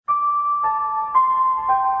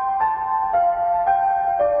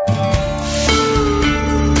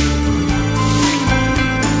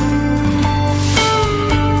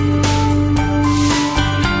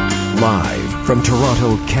From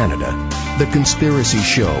Toronto, Canada, The Conspiracy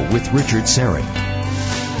Show with Richard Syrett.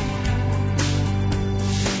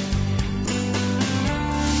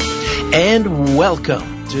 And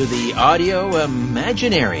welcome to the Audio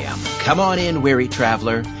Imaginarium. Come on in, weary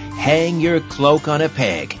traveler. Hang your cloak on a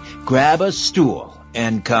peg, grab a stool,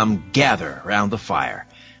 and come gather around the fire.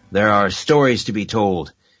 There are stories to be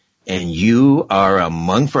told, and you are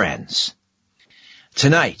among friends.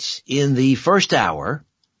 Tonight, in the first hour,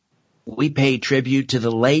 we pay tribute to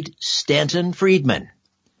the late Stanton Friedman,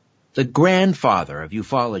 the grandfather of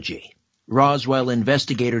ufology. Roswell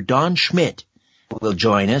investigator Don Schmitt will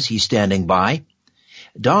join us. He's standing by.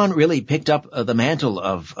 Don really picked up the mantle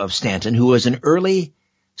of Stanton, who was an early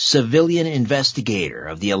civilian investigator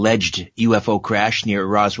of the alleged UFO crash near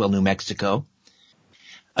Roswell, New Mexico.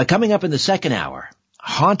 Coming up in the second hour,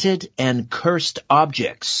 haunted and cursed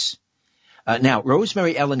objects. Now,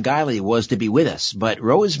 Rosemary Ellen Guiley was to be with us, but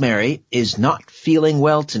Rosemary is not feeling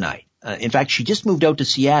well tonight. In fact, she just moved out to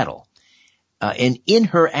Seattle. And in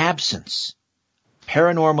her absence,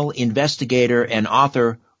 paranormal investigator and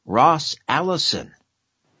author Ross Allison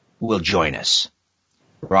will join us.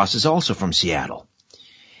 Ross is also from Seattle.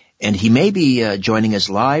 And he may be joining us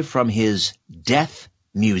live from his death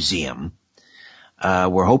museum.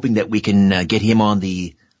 We're hoping that we can get him on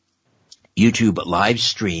the YouTube live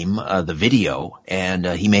stream, the video, and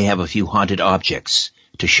he may have a few haunted objects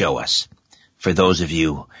to show us. For those of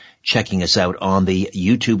you checking us out on the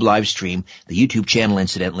YouTube live stream, the YouTube channel,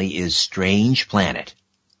 incidentally, is Strange Planet.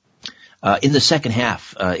 In the second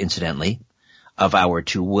half, incidentally, of hour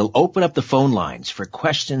two, we'll open up the phone lines for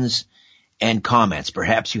questions and comments.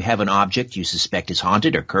 Perhaps you have an object you suspect is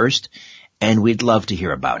haunted or cursed, and we'd love to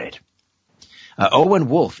hear about it. Owen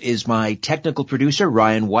Wolf is my technical producer.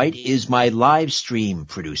 Ryan White is my live stream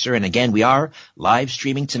producer. And again, we are live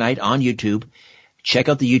streaming tonight on YouTube. Check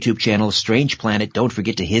out the YouTube channel, Strange Planet. Don't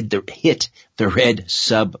forget to hit the red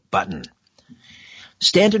sub button.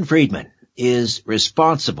 Stanton Friedman is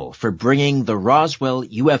responsible for bringing the Roswell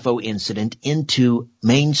UFO incident into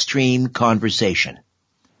mainstream conversation.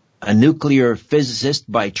 A nuclear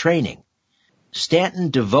physicist by training,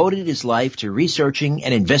 Stanton devoted his life to researching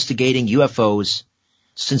and investigating UFOs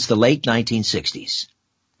since the late 1960s.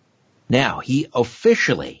 Now, he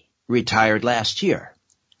officially retired last year,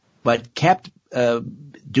 but kept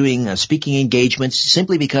doing speaking engagements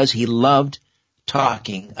simply because he loved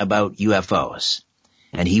talking about UFOs.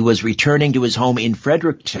 And he was returning to his home in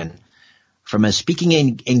Fredericton from a speaking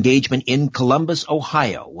engagement in Columbus,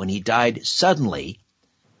 Ohio, when he died suddenly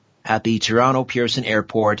at the Toronto Pearson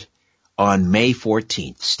Airport on May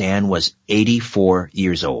 14th. Stan was 84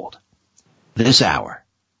 years old. This hour,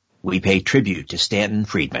 we pay tribute to Stanton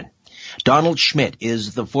Friedman. Donald Schmitt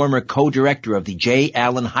is the former co-director of the J.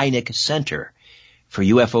 Allen Hynek Center for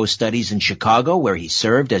UFO Studies in Chicago, where he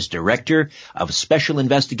served as director of special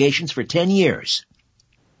investigations for 10 years.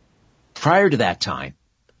 Prior to that time,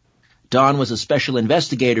 Don was a special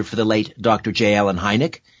investigator for the late Dr. J. Allen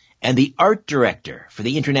Hynek and the art director for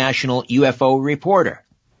the International UFO Reporter.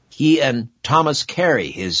 He and Thomas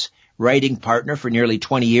Carey, his writing partner for nearly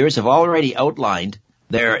 20 years, have already outlined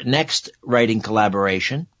their next writing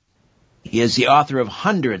collaboration. He is the author of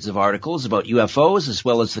hundreds of articles about UFOs, as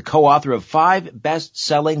well as the co-author of 5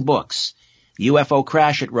 best-selling books: UFO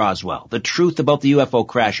Crash at Roswell, The Truth About the UFO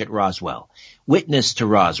Crash at Roswell, Witness to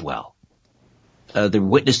Roswell, the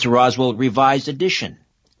Witness to Roswell Revised Edition,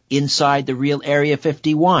 Inside the Real Area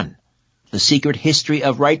 51, The Secret History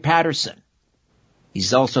of Wright-Patterson.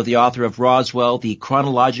 He's also the author of Roswell, the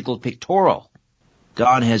Chronological Pictorial.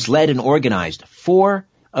 Don has led and organized 4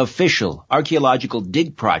 official archaeological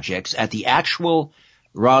dig projects at the actual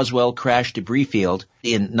Roswell crash debris field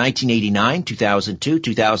in 1989, 2002,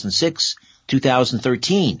 2006,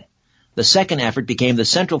 2013. The second effort became the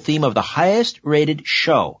central theme of the highest-rated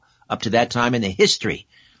show up to that time in the history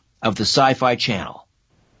of the Sci-Fi Channel.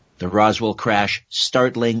 The Roswell crash,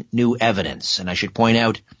 startling new evidence. And I should point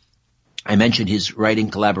out, I mentioned his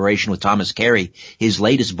writing collaboration with Thomas Carey, his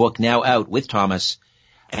latest book now out with Thomas,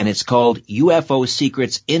 and it's called UFO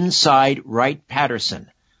Secrets Inside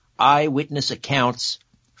Wright-Patterson, Eyewitness Accounts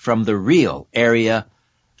from the Real Area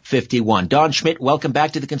 51. Don Schmitt, welcome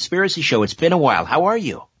back to The Conspiracy Show. It's been a while. How are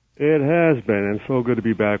you? It has been, and so good to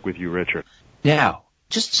be back with you, Richard. Now,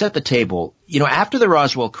 just set the table. You know, after the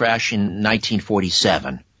Roswell crash in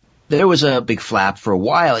 1947, there was a big flap for a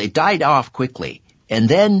while. It died off quickly, and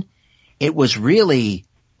then it was really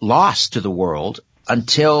lost to the world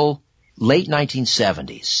until late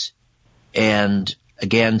 1970s. And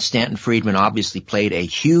again, Stanton Friedman obviously played a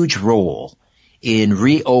huge role in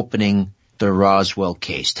reopening the Roswell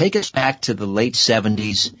case. Take us back to the late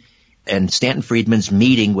 70s and Stanton Friedman's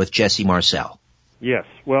meeting with Jesse Marcel. Yes.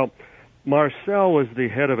 Well, Marcel was the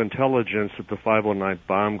head of intelligence at the 509th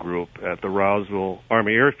Bomb Group at the Roswell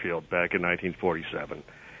Army Airfield back in 1947.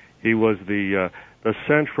 He was the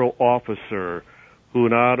central officer who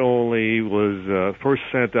not only was first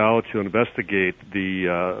sent out to investigate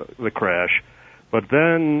the crash, but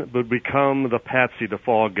then would become the patsy, the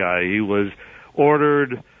fall guy. He was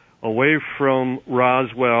ordered away from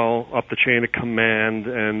Roswell up the chain of command,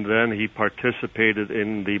 and then he participated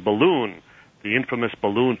in the infamous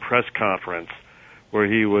balloon press conference, where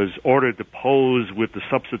he was ordered to pose with the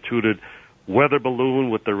substituted weather balloon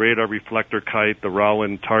with the radar reflector kite, the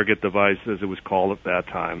Rowan target device, as it was called at that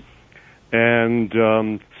time, and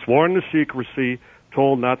sworn to secrecy,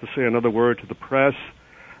 told not to say another word to the press,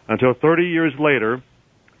 until 30 years later,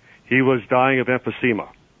 he was dying of emphysema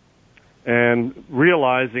and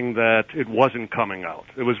realizing that it wasn't coming out.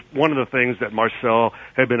 It was one of the things that Marcel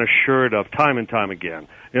had been assured of time and time again.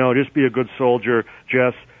 Just be a good soldier,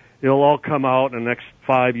 Jess. It'll all come out in the next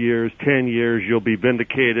 5 years, 10 years. You'll be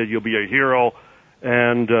vindicated. You'll be a hero,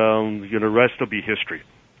 and the rest will be history.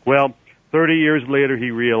 Well, 30 years later,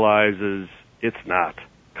 he realizes it's not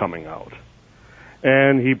coming out.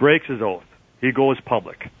 And he breaks his oath. He goes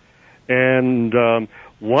public. And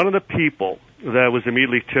one of the people that was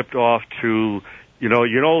immediately tipped off to,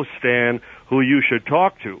 Stan, who you should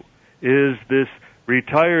talk to, is this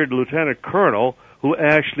retired lieutenant colonel who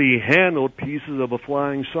actually handled pieces of a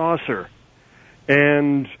flying saucer.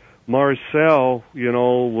 And Marcel,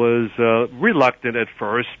 was reluctant at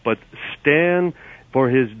first, but Stan, for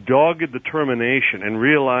his dogged determination and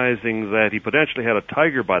realizing that he potentially had a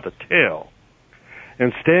tiger by the tail.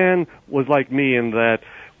 And Stan was like me in that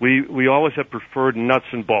we always have preferred nuts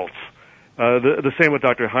and bolts. The same with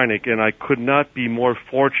Dr. Hynek, and I could not be more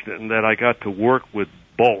fortunate in that I got to work with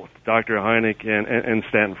both Dr. Hynek and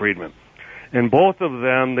Stanton Friedman. And both of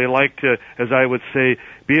them, they like to, as I would say,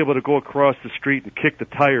 be able to go across the street and kick the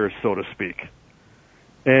tires, so to speak.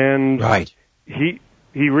 And right.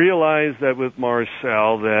 He realized that with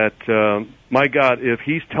Marcel that, my God, if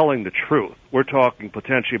he's telling the truth, we're talking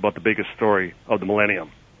potentially about the biggest story of the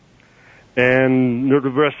millennium. And the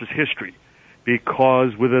rest is history,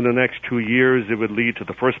 because within the next 2 years it would lead to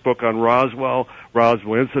the first book on Roswell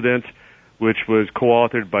Incident, which was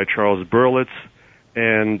co-authored by Charles Berlitz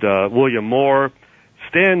and William Moore.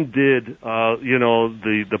 Stan did,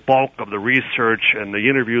 the bulk of the research and the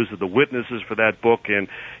interviews of the witnesses for that book, and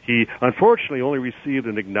he unfortunately only received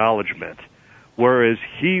an acknowledgement, whereas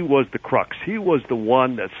he was the crux. He was the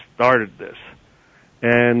one that started this.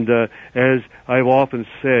 And as I've often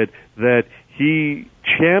said, that he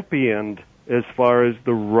championed as far as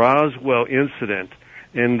the Roswell incident,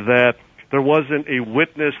 in that there wasn't a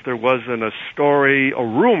witness, there wasn't a story, a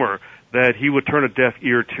rumor that he would turn a deaf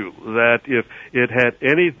ear to, that if it had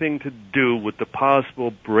anything to do with the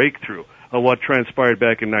possible breakthrough of what transpired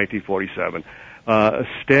back in 1947.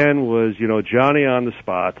 Stan was, Johnny on the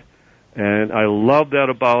spot, and I love that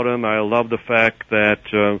about him. I love the fact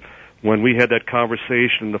that when we had that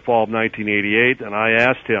conversation in the fall of 1988, and I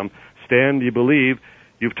asked him, Stan, do you believe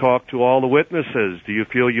you've talked to all the witnesses? Do you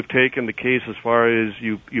feel you've taken the case as far as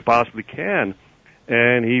you possibly can?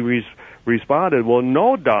 And he responded, well,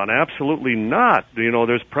 no, Don, absolutely not.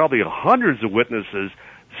 There's probably hundreds of witnesses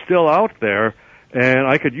still out there, and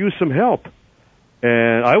I could use some help.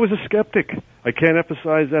 And I was a skeptic. I can't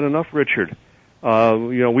emphasize that enough, Richard.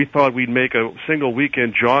 We thought we'd make a single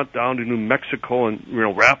weekend jaunt down to New Mexico and,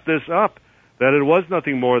 wrap this up. That it was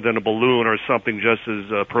nothing more than a balloon or something just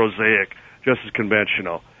as prosaic, just as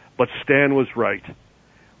conventional. But Stan was right.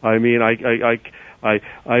 I mean, I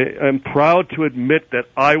am proud to admit that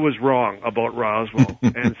I was wrong about Roswell,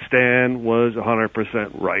 and Stan was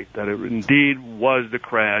 100% right, that it indeed was the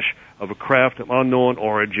crash of a craft of unknown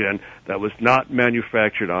origin that was not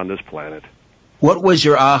manufactured on this planet. What was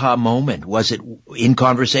your aha moment? Was it in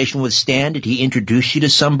conversation with Stan? Did he introduce you to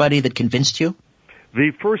somebody that convinced you?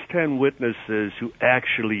 The first 10 witnesses who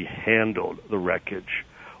actually handled the wreckage,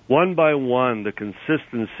 one by one, the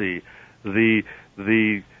consistency, the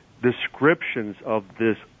descriptions of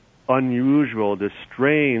this unusual, this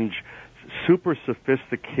strange, super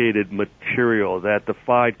sophisticated material that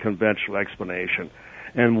defied conventional explanation.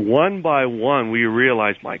 And one by one, we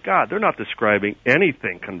realized, my God, they're not describing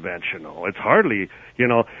anything conventional. It's hardly,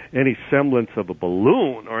 any semblance of a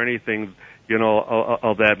balloon or anything,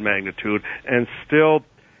 of that magnitude. And still,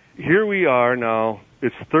 here we are now.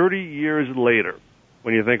 It's 30 years later,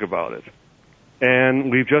 when you think about it.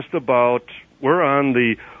 And we're on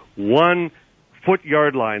the 1 foot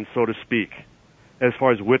yard line, so to speak, as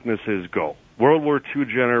far as witnesses go. World War II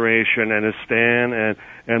generation, and as Stan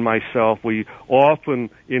and myself, we often,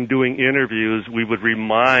 in doing interviews, we would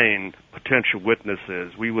remind potential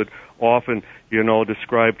witnesses. We would often,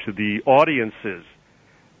 describe to the audiences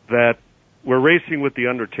that we're racing with the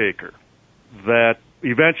Undertaker, that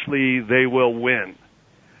eventually they will win.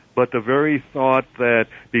 But the very thought that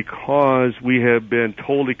because we have been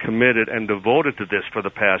totally committed and devoted to this for the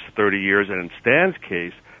past 30 years, and in Stan's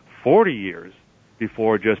case, 40 years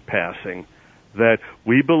before just passing, that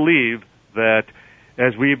we believe that,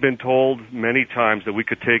 as we've been told many times, that we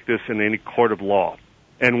could take this in any court of law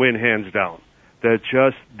and win hands down. That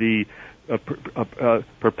just the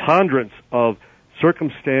preponderance of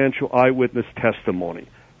circumstantial eyewitness testimony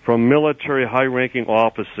from military high-ranking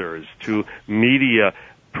officers to media,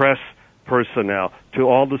 press personnel, to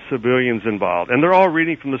all the civilians involved. And they're all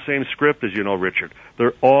reading from the same script, as you know, Richard.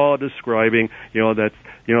 They're all describing,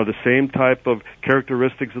 the same type of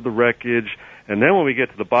characteristics of the wreckage. And then when we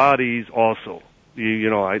get to the bodies, also,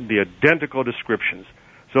 the identical descriptions.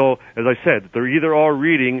 So, as I said, they're either all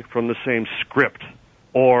reading from the same script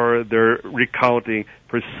or they're recounting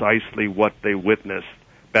precisely what they witnessed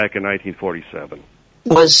back in 1947.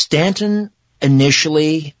 Was Stanton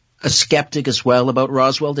initially a skeptic as well about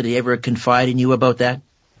Roswell? Did he ever confide in you about that?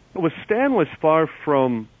 Well, Stan was far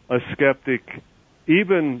from a skeptic,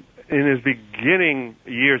 even in his beginning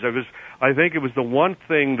years. I think it was the one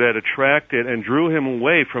thing that attracted and drew him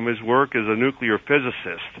away from his work as a nuclear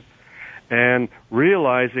physicist, and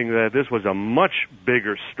realizing that this was a much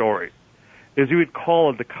bigger story. As he would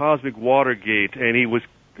call it, the cosmic Watergate, and he was,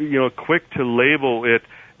 quick to label it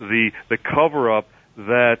the cover-up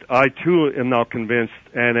that I, too, am now convinced,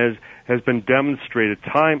 and has been demonstrated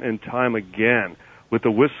time and time again with the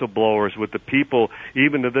whistleblowers, with the people,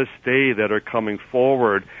 even to this day, that are coming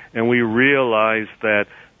forward, and we realize that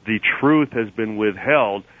the truth has been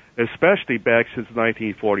withheld, especially back since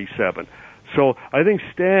 1947. So I think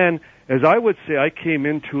Stan, as I would say, I came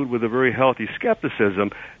into it with a very healthy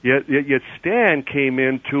skepticism, yet Stan came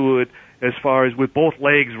into it as far as with both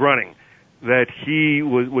legs running, that he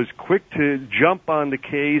was quick to jump on the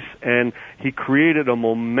case, and he created a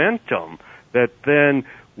momentum that then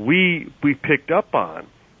we picked up on.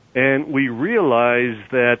 And we realized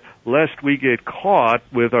that lest we get caught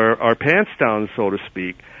with our pants down, so to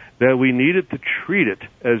speak, that we needed to treat it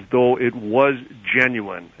as though it was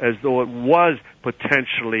genuine, as though it was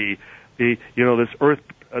potentially this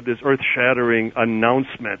earth-shattering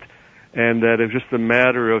announcement, and that it was just a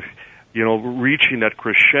matter of reaching that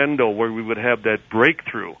crescendo where we would have that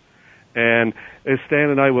breakthrough. And as Stan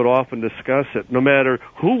and I would often discuss it, no matter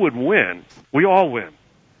who would win, we all win.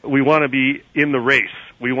 We want to be in the race.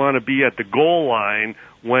 We want to be at the goal line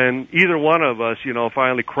when either one of us,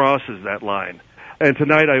 finally crosses that line. And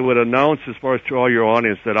tonight I would announce, as far as to all your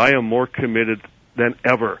audience, that I am more committed than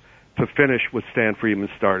ever to finish what Stanton Friedman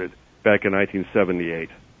started back in 1978.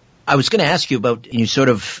 I was going to ask you about, you sort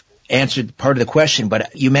of answered part of the question,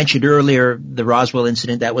 but you mentioned earlier the Roswell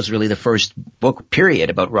incident. That was really the first book, period,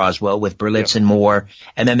 about Roswell with Berlitz and Moore.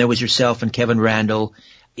 And then there was yourself and Kevin Randall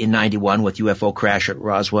in 91 with UFO Crash at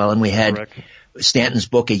Roswell. And we had Correct. Stanton's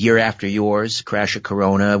book a year after yours, Crash at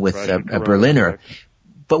Corona with a Berliner. Correct.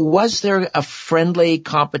 But was there a friendly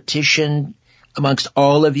competition amongst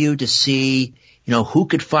all of you to see, who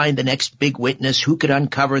could find the next big witness, who could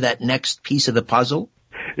uncover that next piece of the puzzle?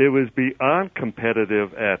 It was beyond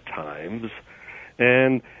competitive at times,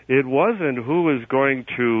 and it wasn't who was going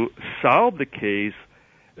to solve the case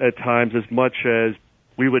at times as much as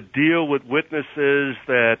we would deal with witnesses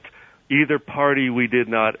that either party we did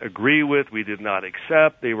not agree with, we did not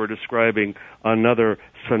accept. They were describing another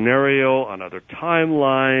scenario, another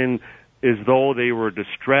timeline, as though they were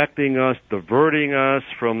distracting us, diverting us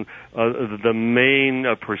from the main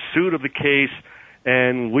pursuit of the case.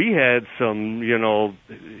 And we had some,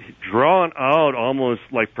 drawn out, almost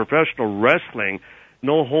like professional wrestling,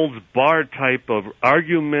 no-holds-barred type of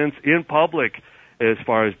arguments in public as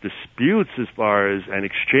far as disputes, as far as and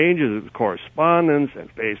exchanges of correspondence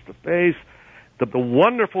and face-to-face. The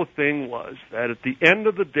wonderful thing was that at the end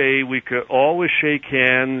of the day, we could always shake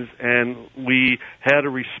hands, and we had a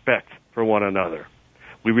respect for one another.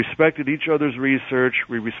 We respected each other's research.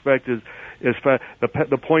 We respected,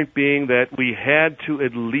 the point being that we had to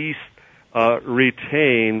at least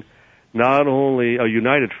retain not only a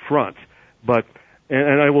united front, but,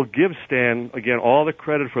 and I will give Stan, again, all the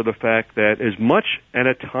credit for the fact that as much and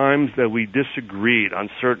at times that we disagreed on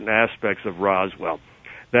certain aspects of Roswell,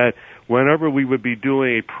 that whenever we would be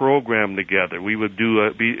doing a program together, we would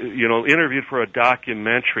be interviewed for a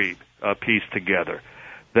documentary piece together,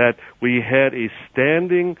 that we had a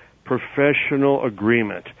standing professional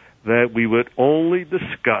agreement that we would only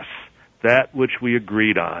discuss that which we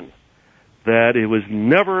agreed on. That it was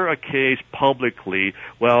never a case publicly,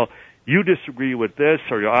 well, you disagree with this,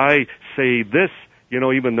 or I say this,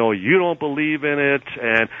 even though you don't believe in it,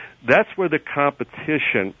 and that's where the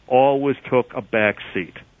competition always took a back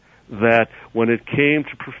seat. That when it came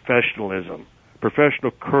to professionalism,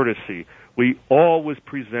 professional courtesy, we always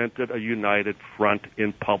presented a united front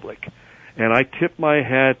in public. And I tip my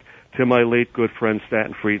hat to my late good friend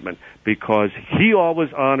Stanton Friedman, because he always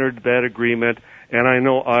honored that agreement, and I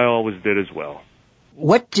know I always did as well.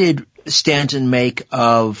 What did Stanton make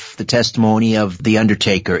of the testimony of the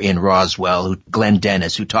undertaker in Roswell, Glenn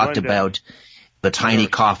Dennis, who talked about the tiny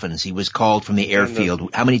coffins? He was called from the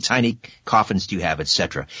airfield. How many tiny coffins do you have,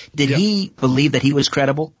 etc.? Did he believe that he was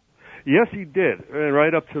credible? Yes, he did,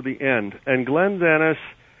 right up to the end. And Glenn Dennis,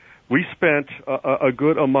 we spent a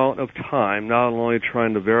good amount of time not only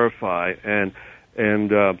trying to verify and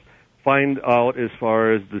find out as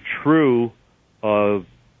far as the true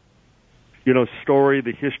story,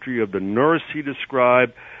 the history of the nurse he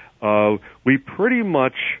described. We pretty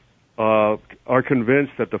much are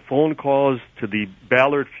convinced that the phone calls to the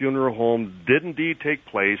Ballard Funeral Home did indeed take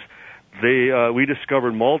place. We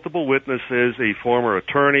discovered multiple witnesses, a former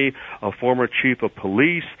attorney, a former chief of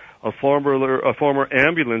police, a former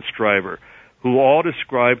ambulance driver, who all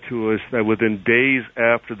described to us that within days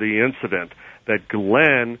after the incident that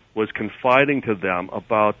Glenn was confiding to them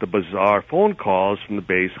about the bizarre phone calls from the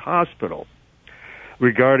base hospital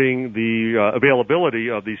regarding the availability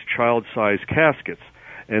of these child-sized caskets.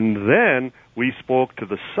 And then we spoke to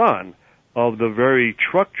the son of the very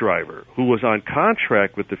truck driver who was on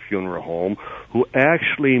contract with the funeral home, who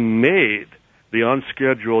actually made the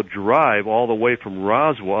unscheduled drive all the way from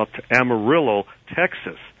Roswell up to Amarillo,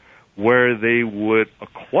 Texas, where they would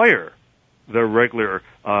acquire their regular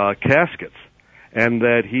caskets, and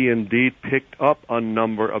that he indeed picked up a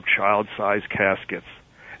number of child-sized caskets.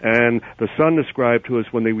 And the son described to us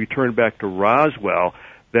when they returned back to Roswell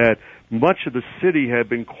that much of the city had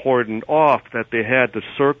been cordoned off, that they had to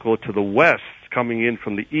circle to the west, coming in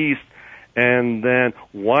from the east, and then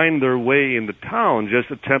wind their way into town,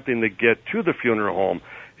 just attempting to get to the funeral home.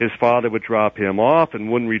 His father would drop him off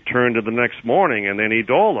and wouldn't return to the next morning, and then he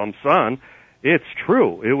told him, "Son, it's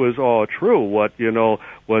true. It was all true. What the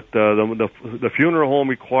funeral home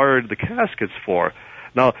required the caskets for."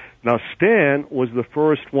 Now Stan was the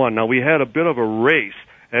first one. Now we had a bit of a race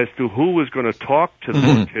as to who was going to talk to the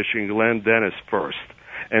mortician, Glenn Dennis, first,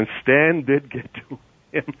 and Stan did get to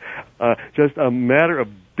him just a matter of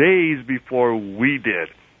days before we did.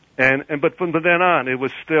 But from then on, it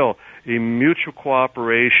was still a mutual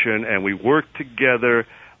cooperation, and we worked together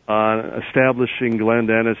on establishing Glenn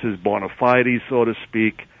Dennis's bona fides, so to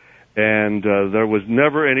speak. And there was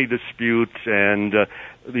never any dispute, and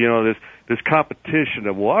this competition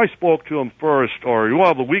of, well, I spoke to him first, or,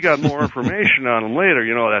 well, but we got more information on him later,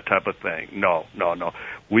 that type of thing. No.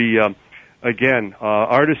 We, again,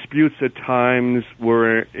 our disputes at times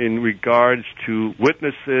were in regards to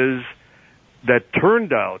witnesses that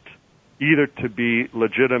turned out either to be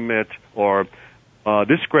legitimate or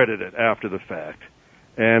discredited after the fact.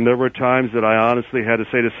 And there were times that I honestly had to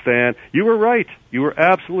say to Stan, you were right. You were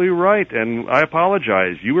absolutely right, and I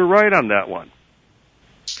apologize. You were right on that one.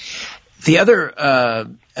 The other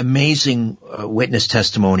amazing witness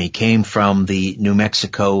testimony came from the New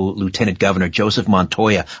Mexico Lieutenant Governor, Joseph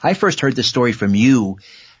Montoya. I first heard this story from you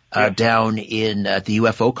down in at the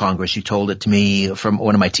UFO Congress. You told it to me from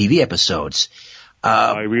one of my TV episodes.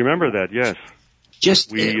 I remember that, yes.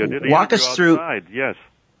 Just walk us through. Yes.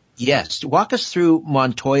 Yes, walk us through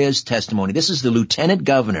Montoya's testimony. This is the lieutenant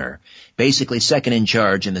governor, basically second in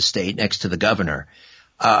charge in the state next to the governor,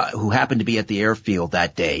 who happened to be at the airfield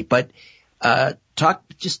that day. But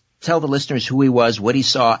just tell the listeners who he was, what he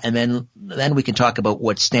saw, and then we can talk about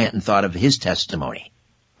what Stanton thought of his testimony.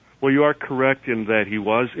 Well, you are correct in that he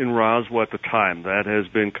was in Roswell at the time. That has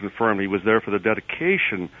been confirmed. He was there for the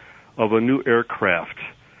dedication of a new aircraft.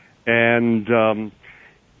 And to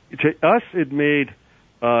us, it made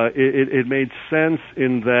sense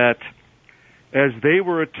in that as they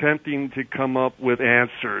were attempting to come up with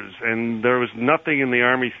answers, and there was nothing in the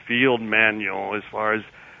Army field manual as far as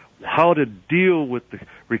how to deal with the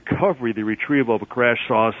recovery, the retrieval of a crash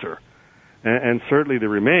saucer, and certainly the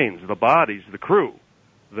remains, the bodies, the crew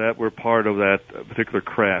that were part of that particular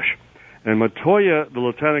crash. And Montoya, the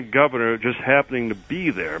lieutenant governor, just happening to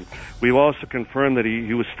be there. We've also confirmed that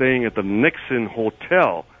he was staying at the Nixon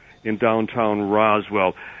Hotel in downtown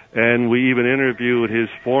Roswell, and we even interviewed his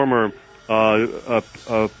former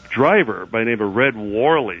driver by the name of Red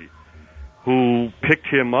Worley, who picked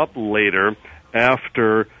him up later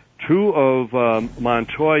after two of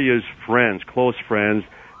Montoya's friends, close friends.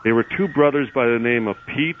 They were two brothers by the name of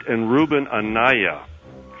Pete and Ruben Anaya.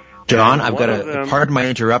 Don, I've got to, pardon my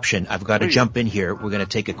interruption, I've got to jump in here. We're going to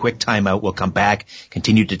take a quick time out. We'll come back,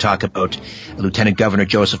 continue to talk about Lieutenant Governor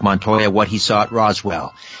Joseph Montoya, what he saw at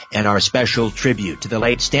Roswell, and our special tribute to the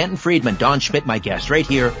late Stanton Friedman. Don Schmitt, my guest, right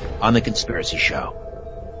here on The Conspiracy Show.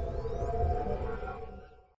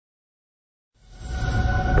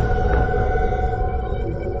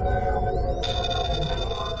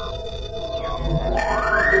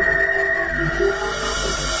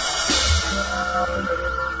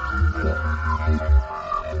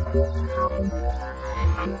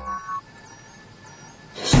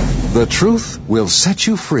 The truth will set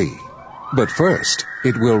you free, but first,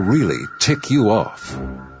 it will really tick you off.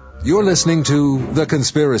 You're listening to The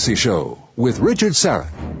Conspiracy Show with Richard Syrett.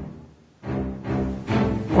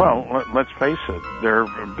 Well, let's face it, there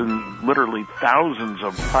have been literally thousands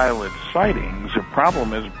of pilot sightings. The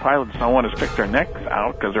problem is pilots don't want to stick their necks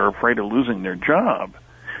out because they're afraid of losing their job.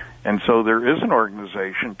 And so there is an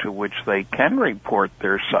organization to which they can report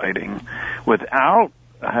their sighting without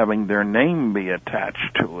having their name be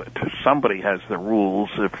attached to it. Somebody has the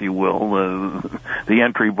rules, if you will, the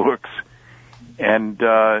entry books. And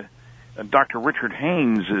Dr. Richard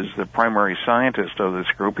Haynes is the primary scientist of this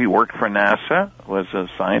group. He worked for NASA, was a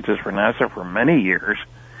scientist for NASA for many years,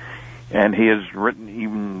 and he has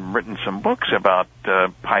written some books about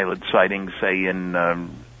pilot sightings, say in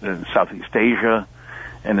Southeast Asia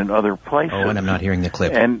and in other places. Oh, and I'm not hearing the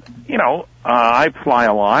clip. And, you know, I fly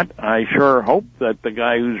a lot. I sure hope that the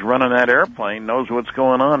guy who's running that airplane knows what's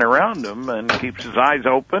going on around him and keeps his eyes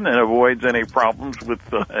open and avoids any problems with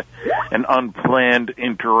an unplanned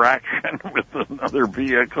interaction with another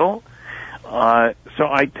vehicle. So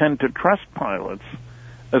I tend to trust pilots,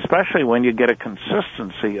 especially when you get a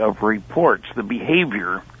consistency of reports, the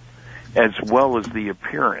behavior as well as the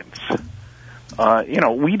appearance. You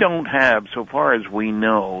know, we don't have, so far as we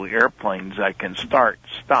know, airplanes that can start,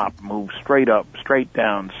 stop, move straight up, straight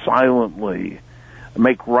down, silently,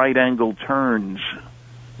 make right-angle turns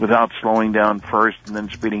without slowing down first and then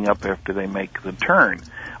speeding up after they make the turn.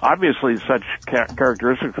 Obviously, such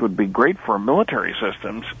characteristics would be great for military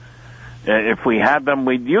systems. If we had them,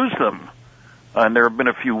 we'd use them. And there have been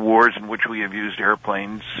a few wars in which we have used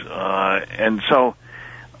airplanes. And so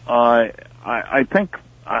I think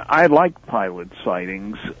I like pilot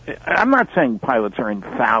sightings. I'm not saying pilots are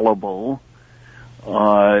infallible.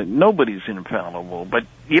 Nobody's infallible. But,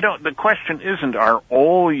 you know, the question isn't, are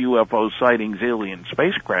all UFO sightings alien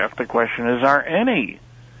spacecraft? The question is, are any?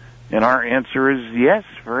 And our answer is yes,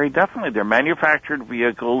 very definitely. They're manufactured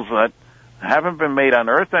vehicles that haven't been made on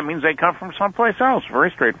Earth. That means they come from someplace else.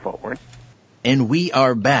 Very straightforward. And we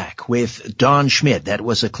are back with Don Schmitt. That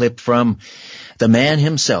was a clip from the man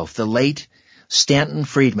himself, the late Stanton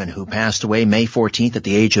Friedman, who passed away May 14th at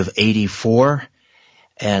the age of 84,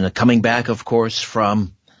 and coming back, of course,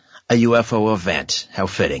 from a UFO event. How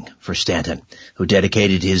fitting for Stanton, who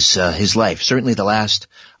dedicated his life, certainly the last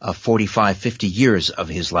 45, 50 years of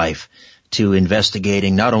his life, to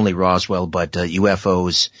investigating not only Roswell, but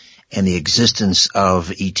UFOs and the existence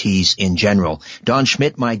of ETs in general. Don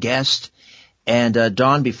Schmitt, my guest. And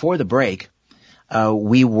Don, before the break,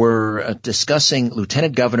 we were discussing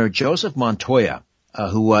Lieutenant Governor Joseph Montoya,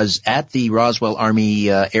 who was at the Roswell Army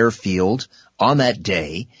airfield on that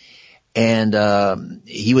day, and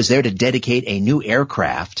he was there to dedicate a new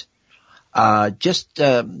aircraft. Just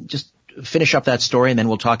finish up that story, and then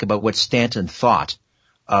we'll talk about what Stanton thought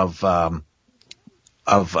of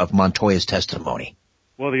Montoya's testimony.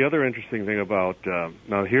 Well, the other interesting thing about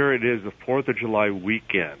now here it is, the 4th of July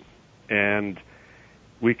weekend, and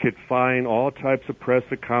we could find all types of press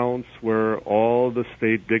accounts where all the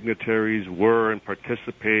state dignitaries were and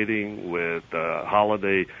participating with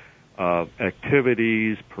holiday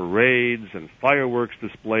activities, parades, and fireworks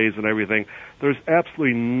displays and everything. There's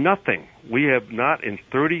absolutely nothing. We have not in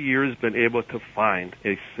 30 years been able to find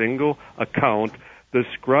a single account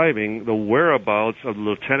describing the whereabouts of the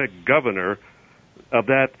lieutenant governor of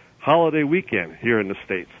that holiday weekend here in the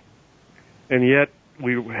States. And yet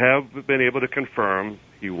we have been able to confirm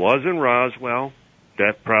he was in Roswell.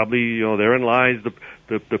 That probably, therein lies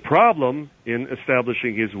the problem in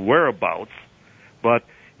establishing his whereabouts. But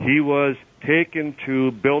he was taken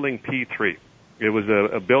to Building P3. It was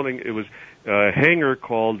a building, it was a hangar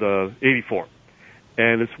called 84.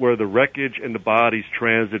 And it's where the wreckage and the bodies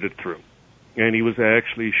transited through. And he was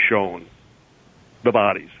actually shown the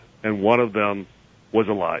bodies. And one of them was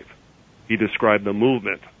alive. He described the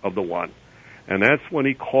movement of the one. And that's when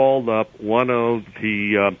he called up one of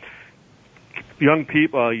the young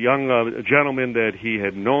people, young gentlemen that he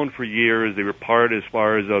had known for years. They were part as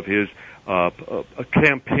far as of his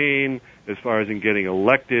campaign, as far as in getting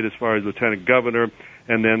elected, as far as lieutenant governor,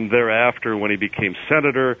 and then thereafter when he became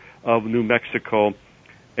senator of New Mexico,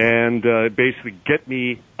 and basically get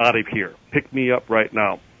me out of here, pick me up right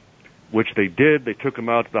now, which they did. They took him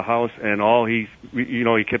out to the house, and all he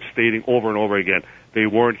kept stating over and over again, they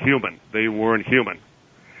weren't human. They weren't human.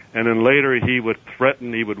 And then later he would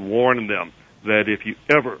threaten, he would warn them that if you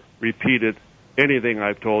ever repeated anything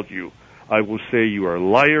I've told you, I will say you are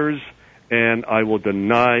liars, and I will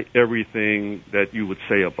deny everything that you would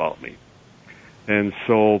say about me. And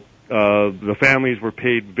so the families were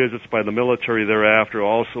paid visits by the military thereafter,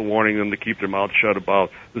 also warning them to keep their mouths shut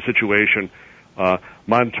about the situation.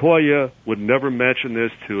 Montoya would never mention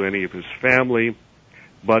this to any of his family,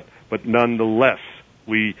 but nonetheless,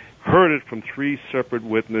 we heard it from 3 separate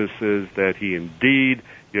witnesses that he indeed,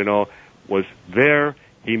 was there.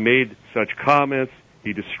 He made such comments.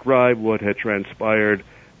 He described what had transpired,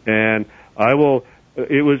 and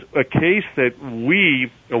it was a case that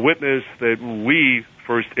a witness that we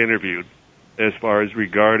first interviewed as far as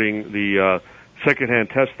regarding the secondhand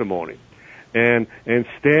testimony. And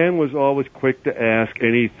Stan was always quick to ask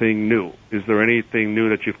anything new. Is there anything new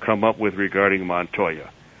that you've come up with regarding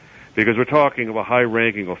Montoya? Because we're talking of a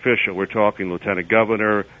high-ranking official. We're talking lieutenant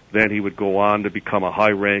governor. Then he would go on to become a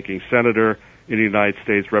high-ranking senator in the United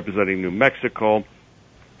States representing New Mexico.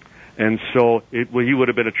 And so he would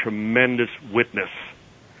have been a tremendous witness.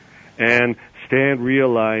 And Stan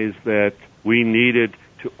realized that we needed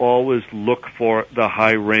to always look for the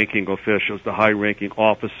high-ranking officials, the high-ranking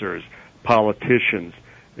officers, politicians,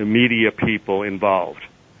 the media people involved,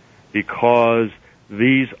 because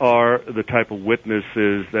these are the type of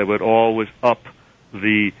witnesses that would always up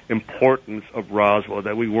the importance of Roswell,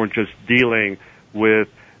 that we weren't just dealing with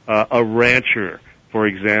a rancher, for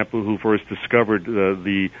example, who first discovered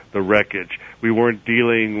the wreckage. We weren't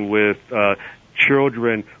dealing with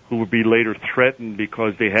children who would be later threatened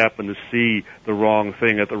because they happened to see the wrong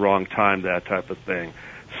thing at the wrong time, that type of thing.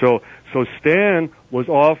 So Stan was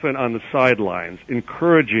often on the sidelines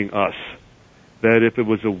encouraging us that if it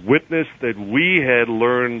was a witness that we had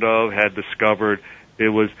learned of, had discovered,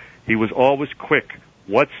 he was always quick.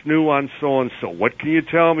 What's new on so-and-so? What can you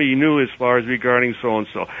tell me new as far as regarding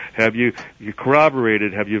so-and-so? Have you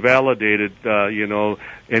corroborated? Have you validated,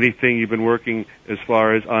 anything you've been working as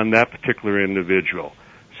far as on that particular individual?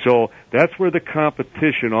 So that's where the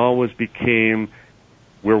competition always became,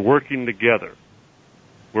 we're working together.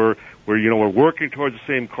 We're working towards the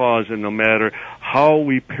same cause, and no matter how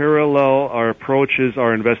we parallel our approaches,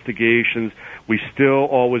 our investigations, we still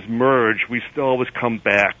always merge. We still always come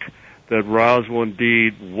back that Roswell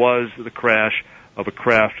indeed was the crash of a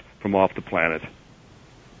craft from off the planet.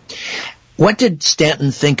 What did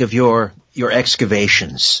Stanton think of your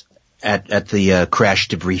excavations at the crash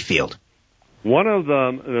debris field? One of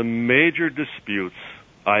the major disputes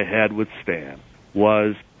I had with Stan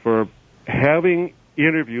was for having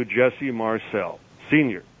interviewed Jesse Marcel,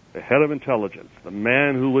 Sr., the head of intelligence, the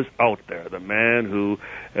man who was out there, the man who,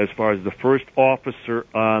 as far as the first officer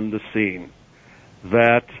on the scene,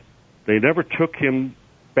 that they never took him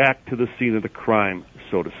back to the scene of the crime,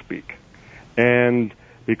 so to speak. And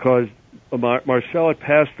because Marcel had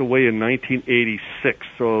passed away in 1986,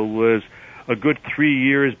 so it was a good 3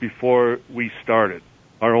 years before we started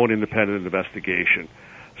our own independent investigation.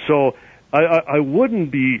 So I wouldn't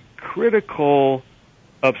be critical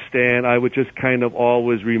of Stan. I would just kind of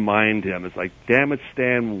always remind him. It's like, damn it,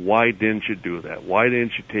 Stan, why didn't you do that? Why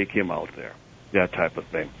didn't you take him out there? That type of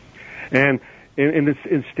thing. And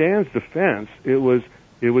in Stan's defense, it was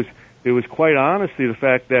quite honestly the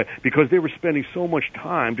fact that because they were spending so much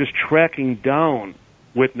time just tracking down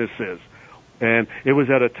witnesses, and it was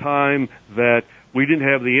at a time that we didn't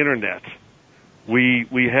have the internet.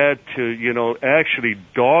 We had to, actually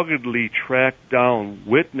doggedly track down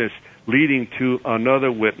witness leading to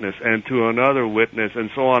another witness and to another witness and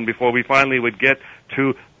so on before we finally would get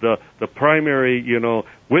to the primary,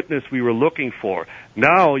 witness we were looking for.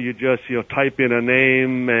 Now you just, type in a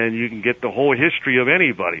name and you can get the whole history of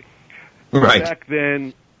anybody. Right. Back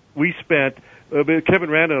then, we spent, Kevin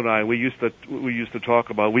Randall and I, we used to talk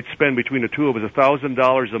about, we'd spend between the two of us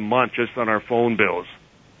 $1,000 a month just on our phone bills.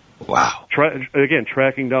 Wow.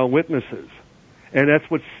 Tracking down witnesses. And that's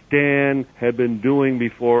what Stan had been doing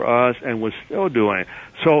before us and was still doing.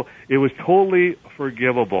 So it was totally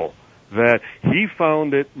forgivable that he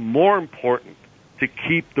found it more important to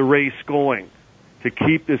keep the race going, to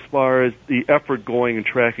keep as far as the effort going and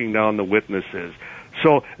tracking down the witnesses.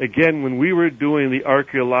 So again, when we were doing the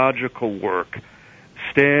archaeological work,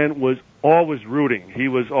 Stan was always rooting. He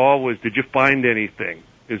was always, did you find anything?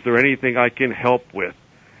 Is there anything I can help with?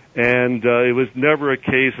 And it was never a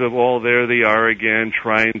case of, oh, there they are again,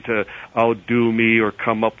 trying to outdo me or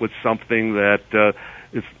come up with something that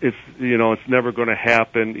it's never going to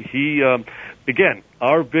happen. He, again,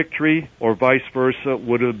 our victory or vice versa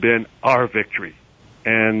would have been our victory.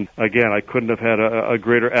 And again, I couldn't have had a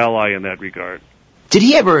greater ally in that regard. Did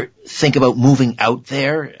he ever think about moving out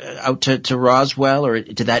there, out to Roswell or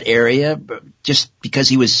to that area, just because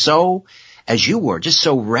he was so, as you were, just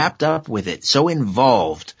so wrapped up with it, so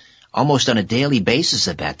involved, almost on a daily basis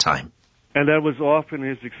at that time? And that was often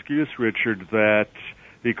his excuse, Richard, that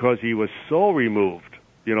because he was so removed,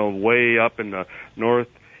 way up in the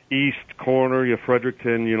northeast corner of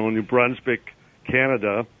Fredericton, New Brunswick,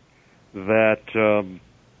 Canada, that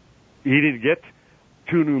he didn't get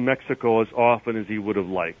to New Mexico as often as he would have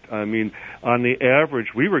liked. I mean, on the average,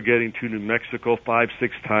 we were getting to New Mexico 5-6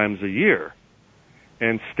 times a year,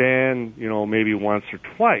 and Stan, maybe once or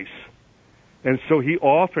twice. And so he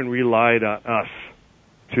often relied on us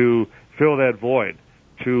to fill that void,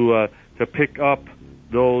 to pick up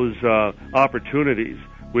those opportunities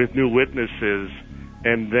with new witnesses,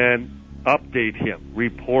 and then update him,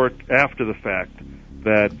 report after the fact.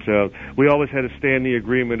 That we always had a standing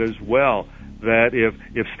agreement as well, that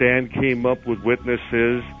if Stan came up with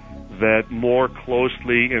witnesses that more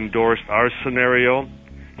closely endorsed our scenario,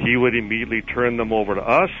 he would immediately turn them over to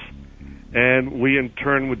us, and we in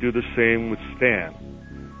turn would do the same with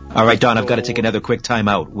Stan. All right, Don, I've got to take another quick time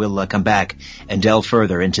out. We'll come back and delve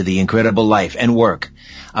further into the incredible life and work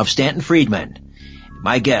of Stanton Friedman.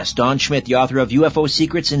 My guest, Don Schmitt, the author of UFO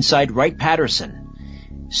Secrets Inside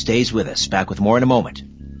Wright-Patterson, stays with us. Back with more in a moment.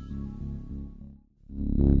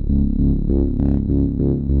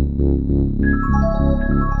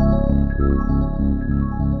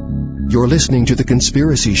 You're listening to The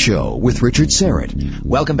Conspiracy Show with Richard Serrett.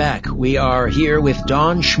 Welcome back. We are here with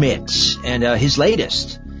Don Schmitt, and his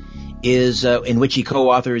latest is, in which he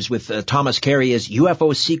co-authors with Thomas Carey, is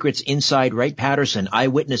UFO Secrets Inside Wright-Patterson,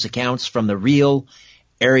 Eyewitness Accounts from the Real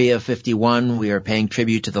Area 51. We are paying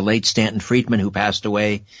tribute to the late Stanton Friedman, who passed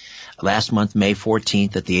away last month, May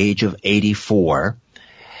 14th, at the age of 84.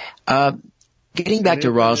 Getting back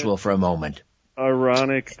to Roswell for a moment.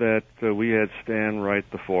 Ironic that we had Stan write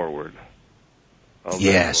the foreword.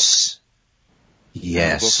 Yes.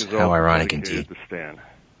 Yes, how ironic indeed. To Stan.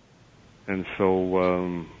 And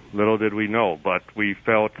so little did we know, but we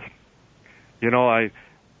felt, I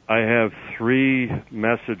have 3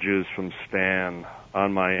 messages from Stan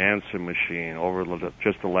on my answer machine over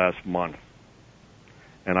just the last month.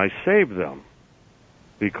 And I saved them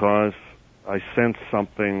because I sensed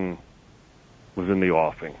something was in the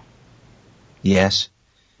offing. Yes.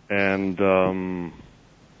 And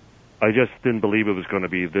I just didn't believe it was going to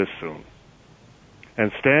be this soon.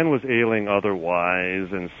 And Stan was ailing otherwise,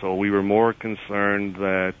 and so we were more concerned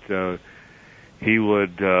that he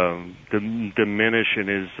would diminish in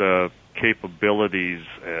his capabilities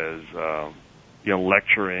as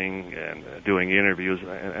lecturing and doing interviews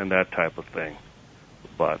and that type of thing.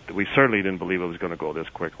 But we certainly didn't believe it was going to go this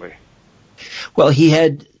quickly. Well, he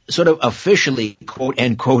had sort of officially, quote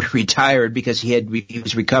unquote, retired because he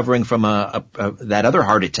was recovering from that other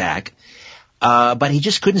heart attack. But he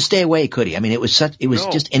just couldn't stay away, could he? I mean, it was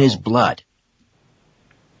just in his blood.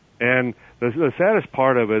 And the saddest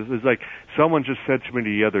part of it is like someone just said to me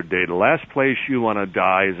the other day, the last place you want to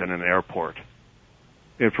die is in an airport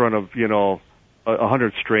in front of,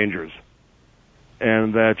 100 strangers.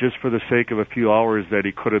 And that just for the sake of a few hours that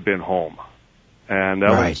he could have been home. And that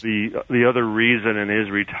was the other reason in his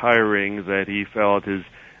retiring, that he felt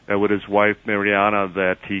with his wife Mariana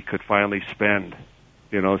that he could finally spend,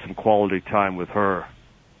 some quality time with her.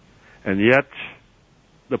 And yet,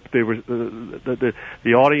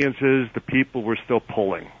 the audiences, the people were still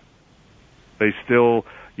pulling. They still,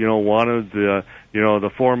 wanted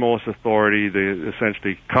the foremost authority to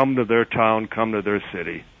essentially come to their town, come to their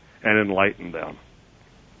city, and enlighten them.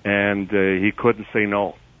 And he couldn't say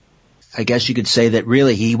no. I guess you could say that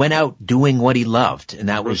really he went out doing what he loved, and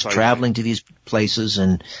that was traveling to these places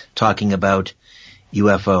and talking about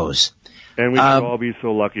UFOs. And we should all be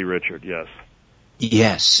so lucky, Richard, yes.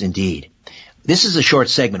 Yes, indeed. This is a short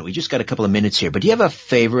segment. We just got a couple of minutes here, but do you have a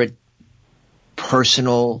favorite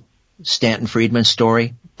personal Stanton Friedman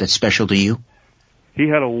story that's special to you? He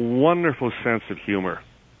had a wonderful sense of humor,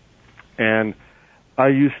 and I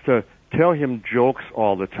used to tell him jokes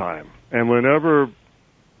all the time. And whenever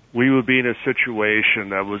we would be in a situation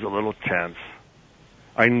that was a little tense,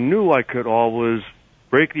 I knew I could always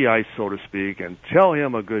break the ice, so to speak, and tell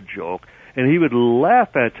him a good joke, and he would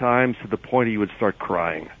laugh at times to the point he would start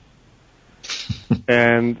crying.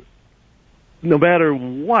 And no matter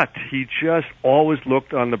what, he just always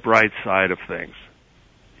looked on the bright side of things.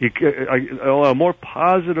 A more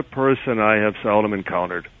positive person I have seldom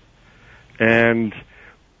encountered. And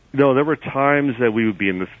there were times that we would be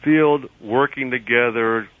in the field, working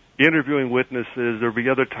together, interviewing witnesses. There'd be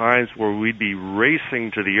other times where we'd be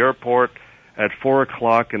racing to the airport at 4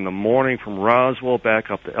 o'clock in the morning from Roswell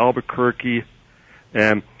back up to Albuquerque.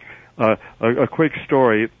 And a quick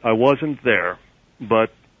story, I wasn't there,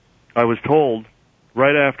 but I was told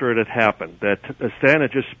right after it had happened that Stan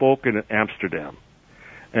had just spoken in Amsterdam.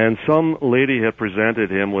 And some lady had presented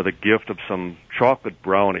him with a gift of some chocolate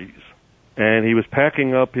brownies. And he was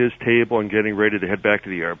packing up his table and getting ready to head back to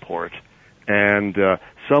the airport. And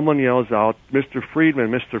someone yells out, Mr.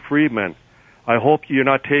 Friedman, I hope you're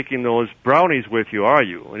not taking those brownies with you, are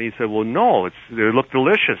you? And he said, well, no, they look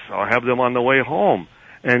delicious. I'll have them on the way home.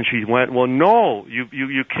 And she went, well, no,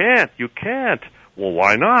 you can't. Well,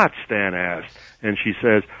 why not? Stan asked. And she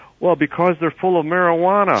says, well, because they're full of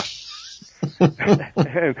marijuana.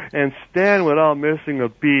 and Stan, without missing a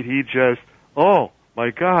beat, he just, oh, my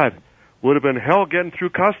God, would have been hell getting through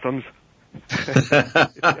customs.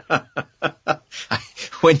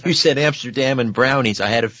 When you said Amsterdam and brownies, I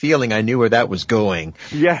had a feeling I knew where that was going.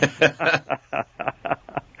 Yes.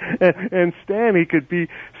 and Stan, he could be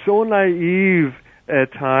so naive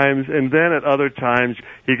at times, and then at other times,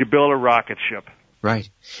 he could build a rocket ship. Right.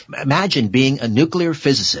 Imagine being a nuclear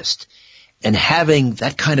physicist and having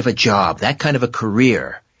that kind of a job, that kind of a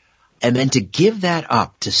career, and then to give that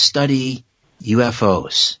up to study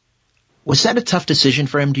UFOs. Was that a tough decision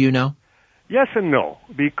for him, do you know? Yes and no,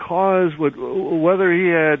 because whether he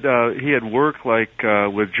had worked like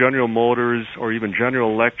with General Motors or even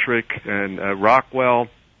General Electric and Rockwell,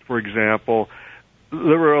 for example,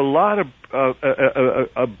 there were a lot of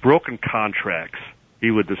broken contracts,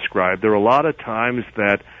 he would describe. There were a lot of times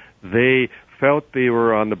that they felt they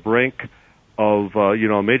were on the brink of a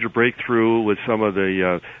major breakthrough with some of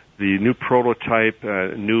the new prototype,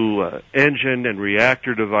 new engine and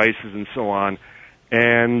reactor devices and so on.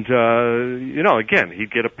 And, again,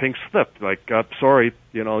 he'd get a pink slip, like, sorry,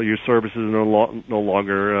 your services are no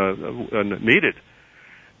longer needed.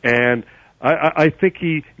 And I think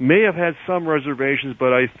he may have had some reservations,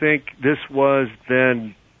 but I think this was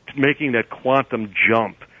then making that quantum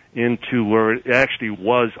jump into where it actually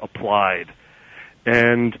was applied.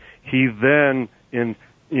 And he then, in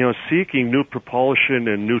seeking new propulsion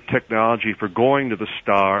and new technology for going to the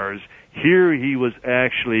stars, here he was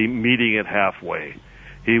actually meeting it halfway.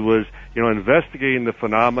 He was, investigating the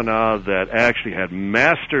phenomena that actually had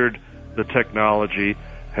mastered the technology,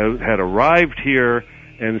 had arrived here,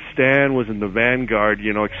 and Stan was in the vanguard,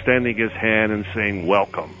 extending his hand and saying,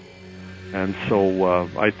 welcome. And so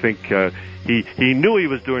I think he knew he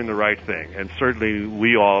was doing the right thing, and certainly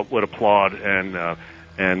we all would applaud and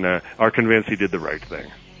are convinced he did the right thing.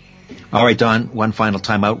 All right, Don, one final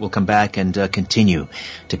time out. We'll come back and continue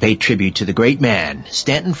to pay tribute to the great man,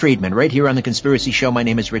 Stanton Friedman, right here on The Conspiracy Show. My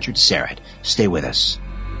name is Richard Serrett. Stay with us.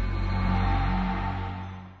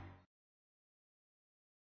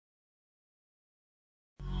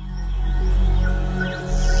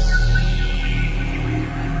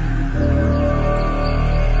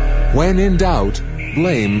 When in doubt,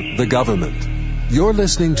 blame the government. You're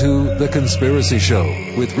listening to The Conspiracy Show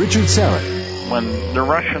with Richard Serrett. When the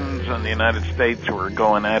Russians and the United States were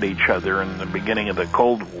going at each other in the beginning of the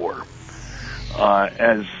Cold War,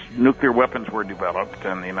 as nuclear weapons were developed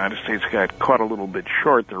and the United States got caught a little bit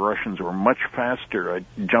short, the Russians were much faster at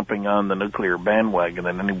jumping on the nuclear bandwagon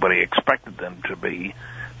than anybody expected them to be.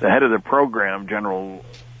 The head of the program, the general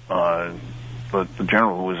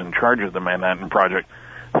who was in charge of the Manhattan Project,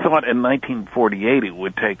 thought in 1948 it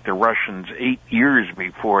would take the Russians 8 years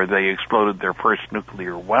before they exploded their first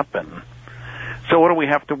nuclear weapon. So what do we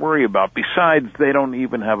have to worry about? Besides, they don't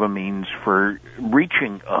even have a means for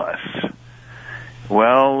reaching us.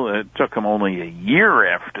 Well, it took them only a year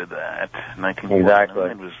after that.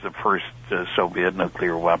 1949 was the first Soviet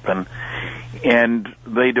nuclear weapon. And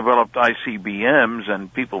they developed ICBMs,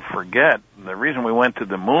 and people forget. The reason we went to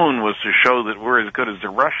the moon was to show that we're as good as the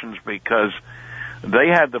Russians, because they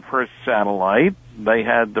had the first satellite, they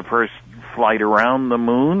had the first flight around the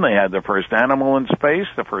moon, they had the first animal in space,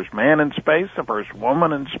 the first man in space, the first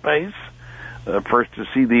woman in space, the first to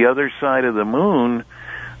see the other side of the moon.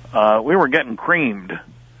 We were getting creamed.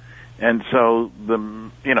 And so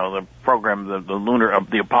the program,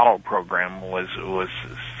 the Apollo program was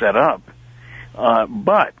set up.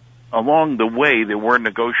 But along the way there were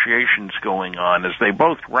negotiations going on as they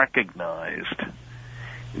both recognized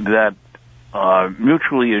that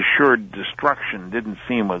mutually assured destruction didn't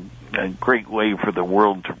seem a great way for the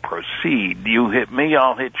world to proceed. You hit me,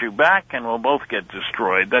 I'll hit you back, and we'll both get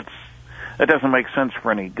destroyed. That doesn't make sense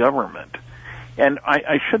for any government. And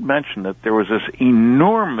I should mention that there was this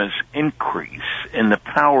enormous increase in the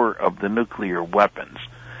power of the nuclear weapons.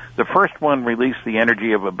 The first one released the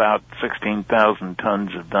energy of about 16,000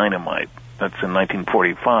 tons of dynamite. That's in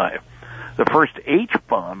 1945. The first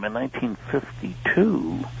H-bomb in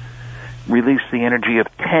 1952 released the energy of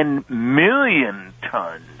 10 million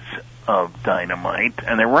tons of dynamite,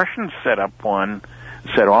 and the Russians set off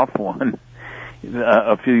one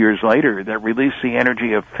a few years later that released the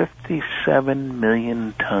energy of 57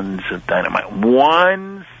 million tons of dynamite.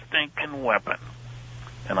 One stinking weapon.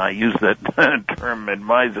 And I use that term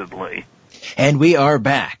advisedly. And we are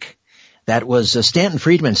back. That was Stanton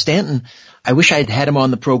Friedman. Stanton, I wish I'd had him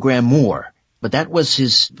on the program more, but that was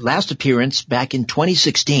his last appearance back in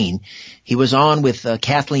 2016. He was on with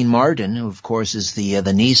Kathleen Marden, who of course is the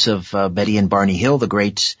niece of Betty and Barney Hill,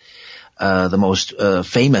 the most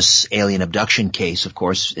famous alien abduction case, of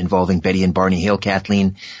course, involving Betty and Barney Hill,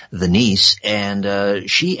 Kathleen, the niece. And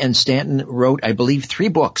she and Stanton wrote, I believe, 3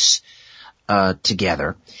 books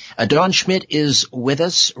together. Don Schmitt is with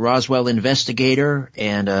us, Roswell investigator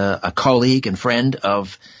and a colleague and friend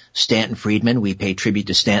of Stanton Friedman. We pay tribute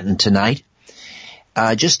to Stanton tonight.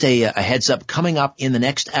 Just a heads up, coming up in the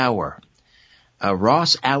next hour,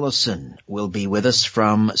 Ross Allison will be with us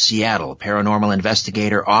from Seattle, paranormal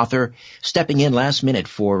investigator, author, stepping in last minute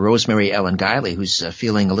for Rosemary Ellen Guiley, who's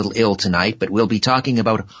feeling a little ill tonight, but we'll be talking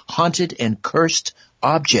about haunted and cursed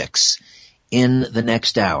objects in the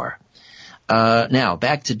next hour. Now,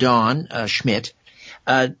 back to Don Schmitt.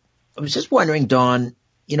 I was just wondering, Don,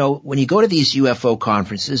 when you go to these UFO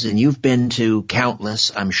conferences, and you've been to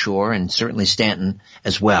countless, I'm sure, and certainly Stanton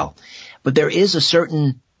as well, but there is a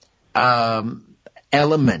certain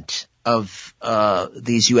element of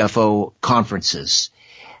these UFO conferences.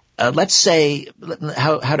 Let's say,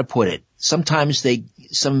 how to put it, sometimes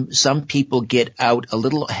some people get out a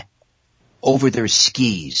little over their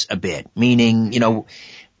skis a bit, meaning,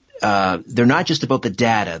 they're not just about the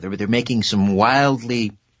data. They're making some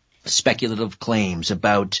wildly speculative claims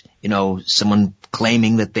about, someone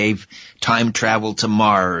claiming that they've time traveled to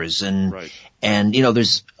Mars, and right. And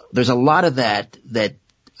there's a lot of that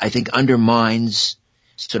I think undermines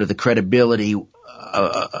sort of the credibility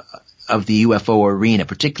of the UFO arena,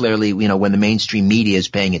 particularly when the mainstream media is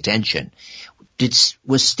paying attention.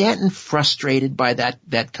 Was Stanton frustrated by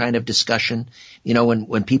that kind of discussion?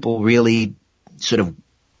 When people really sort of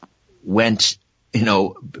went,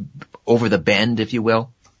 over the bend, if you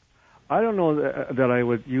will? I don't know that I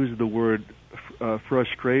would use the word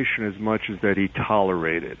frustration as much as that he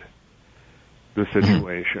tolerated the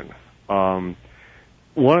situation.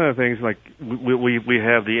 One of the things, like, we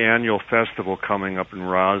have the annual festival coming up in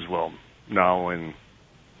Roswell now in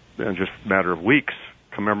just a matter of weeks,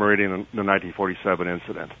 commemorating the 1947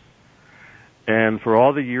 incident. And for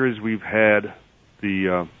all the years we've had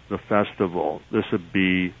the festival, this would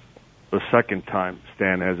be the second time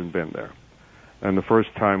Stan hasn't been there. And the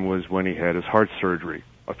first time was when he had his heart surgery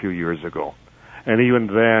a few years ago. And even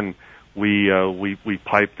then, we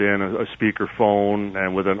piped in a speakerphone,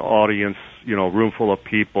 and with an audience, room full of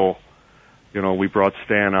people, we brought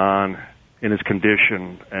Stan on in his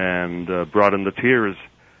condition and brought him to tears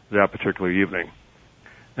that particular evening.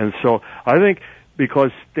 And so I think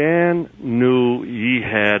because Stan knew he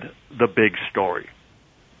had the big story,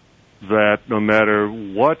 that no matter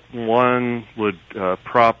what one would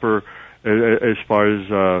proffer as far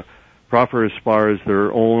as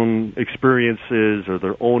their own experiences or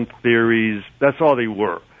their own theories, that's all they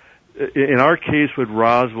were. In our case with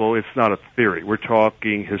Roswell, it's not a theory. We're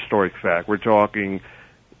talking historic fact. We're talking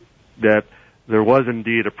that there was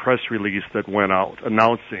indeed a press release that went out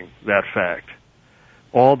announcing that fact.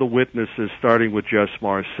 All the witnesses, starting with Jess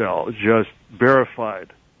Marcel, just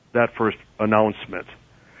verified that first announcement.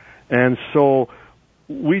 And so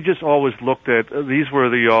we just always looked at, these were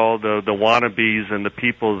the wannabes and the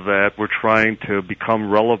people that were trying to become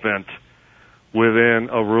relevant within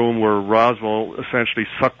a room where Roswell essentially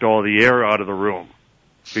sucked all the air out of the room,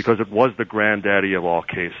 because it was the granddaddy of all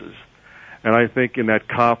cases. And I think in that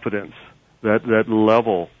confidence, that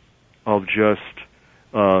level of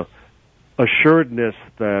just assuredness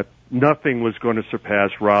that nothing was going to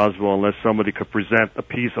surpass Roswell unless somebody could present a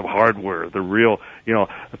piece of hardware, the real,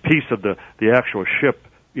 a piece of the actual ship,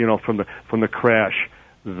 from the crash,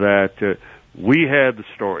 that we had the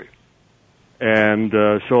story. And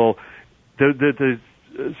so the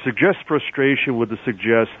suggest frustration would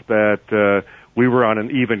suggest that we were on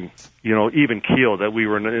an even keel, that we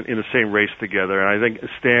were in the same race together. And I think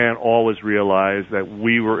Stan always realized that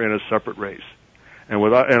we were in a separate race. And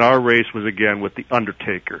our race was, again, with the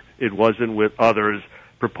Undertaker. It wasn't with others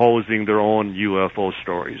proposing their own UFO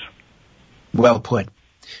stories. Well put.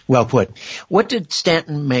 Well put. What did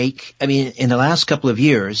Stanton make? I mean, in the last couple of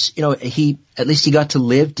years, he got to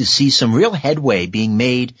live to see some real headway being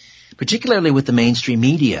made, particularly with the mainstream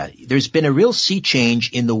media. There's been a real sea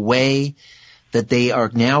change in the way that they are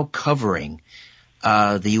now covering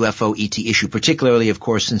the UFO ET issue, particularly, of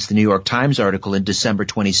course, since the New York Times article in December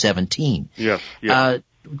 2017. Yes.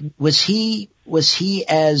 Was he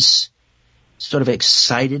as sort of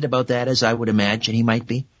excited about that as I would imagine he might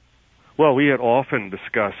be? Well, we had often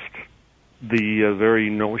discussed the very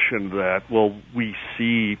notion that, will we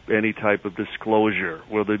see any type of disclosure?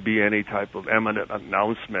 Will there be any type of eminent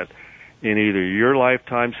announcement in either your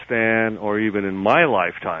lifetime, Stan, or even in my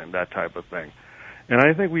lifetime, that type of thing? And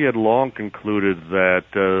I think we had long concluded that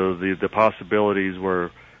the possibilities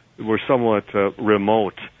were somewhat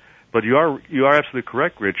remote. But you are absolutely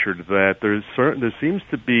correct, Richard, that there seems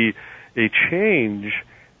to be a change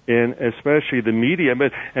in especially the media.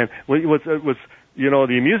 And what's the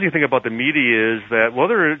amusing thing about the media is that, well,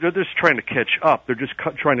 they're just trying to catch up. They're just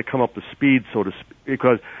trying to come up to speed, so to speak,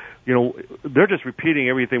 because they're just repeating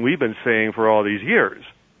everything we've been saying for all these years.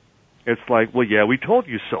 It's like, well, yeah, we told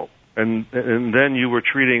you so. And then you were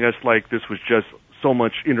treating us like this was just so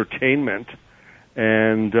much entertainment,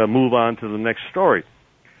 and move on to the next story.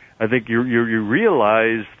 I think you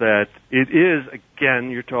realize that it is,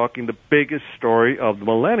 again, you're talking the biggest story of the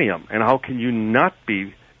millennium, and how can you not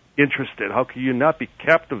be interested? How can you not be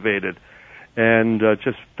captivated and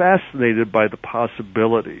just fascinated by the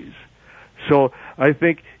possibilities? So I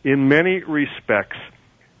think in many respects,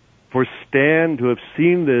 for Stan to have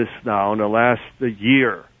seen this now in the last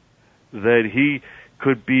year, that he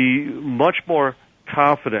could be much more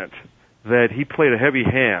confident that he played a heavy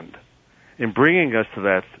hand in bringing us to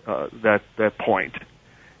that point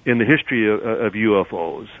in the history of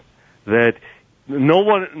UFOs. That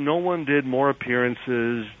no one did more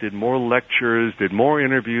appearances, did more lectures, did more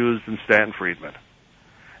interviews than Stanton Friedman,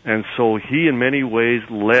 and so he in many ways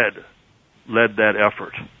led that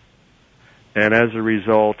effort. And as a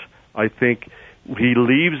result, I think he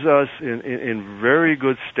leaves us in very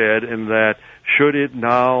good stead in that, should it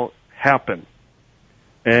now happen,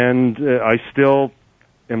 and I still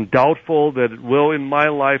am doubtful that it will in my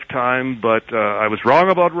lifetime, but I was wrong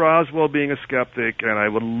about Roswell being a skeptic, and I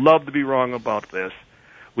would love to be wrong about this.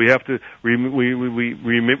 We have to remain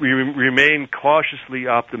cautiously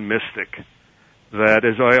optimistic that,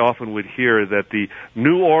 as I often would hear, that the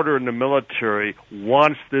new order in the military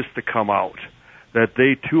wants this to come out, that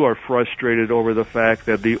they too are frustrated over the fact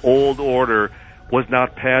that the old order was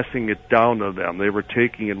not passing it down to them. They were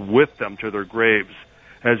taking it with them to their graves,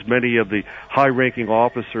 as many of the high-ranking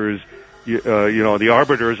officers, the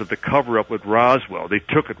arbiters of the cover-up with Roswell, they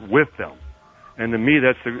took it with them. And to me,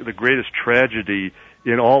 that's the greatest tragedy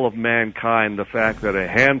in all of mankind, the fact that a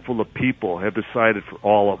handful of people have decided for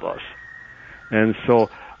all of us. And so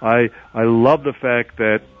I love the fact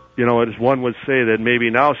that, as one would say, that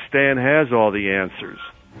maybe now Stan has all the answers.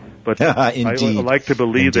 But I like to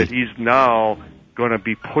believe that he's now going to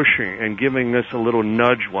be pushing and giving us a little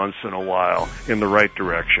nudge once in a while in the right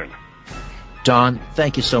direction. Don,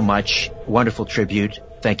 thank you so much. Wonderful tribute.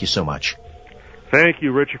 Thank you so much. Thank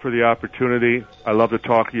you, Richard, for the opportunity. I love to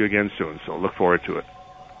talk to you again soon, so look forward to it.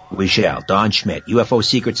 We shall. Don Schmitt, UFO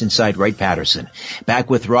Secrets Inside Wright-Patterson. Back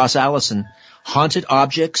with Ross Allison, Haunted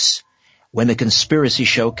Objects, when the Conspiracy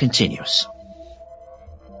Show continues.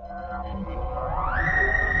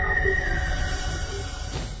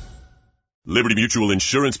 Liberty Mutual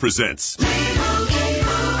Insurance presents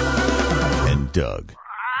and Doug.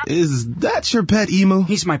 Is that your pet emu?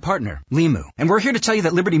 He's my partner, Limu. And we're here to tell you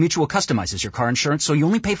that Liberty Mutual customizes your car insurance so you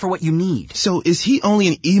only pay for what you need. So is he only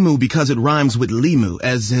an emu because it rhymes with Limu,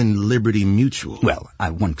 as in Liberty Mutual? Well,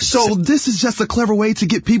 one could So this is just a clever way to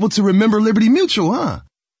get people to remember Liberty Mutual, huh?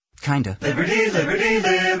 Kinda. Liberty, liberty,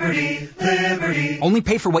 liberty, liberty. Only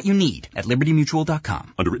pay for what you need at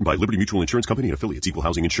libertymutual.com. Underwritten by Liberty Mutual Insurance Company and affiliates. Equal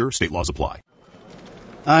housing insurer. State laws apply.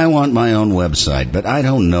 I want my own website, but I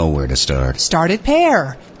don't know where to start. Start at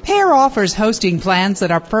Pear. Pear offers hosting plans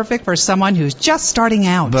that are perfect for someone who's just starting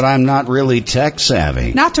out. But I'm not really tech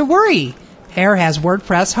savvy. Not to worry. Pear has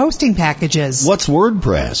WordPress hosting packages. What's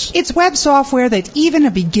WordPress? It's web software that even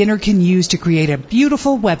a beginner can use to create a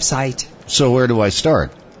beautiful website. So where do I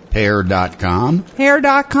start? Pear.com?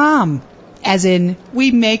 Pear.com. As in,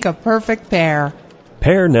 we make a perfect pair.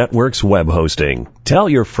 Pear Networks Web Hosting. Tell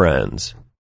your friends.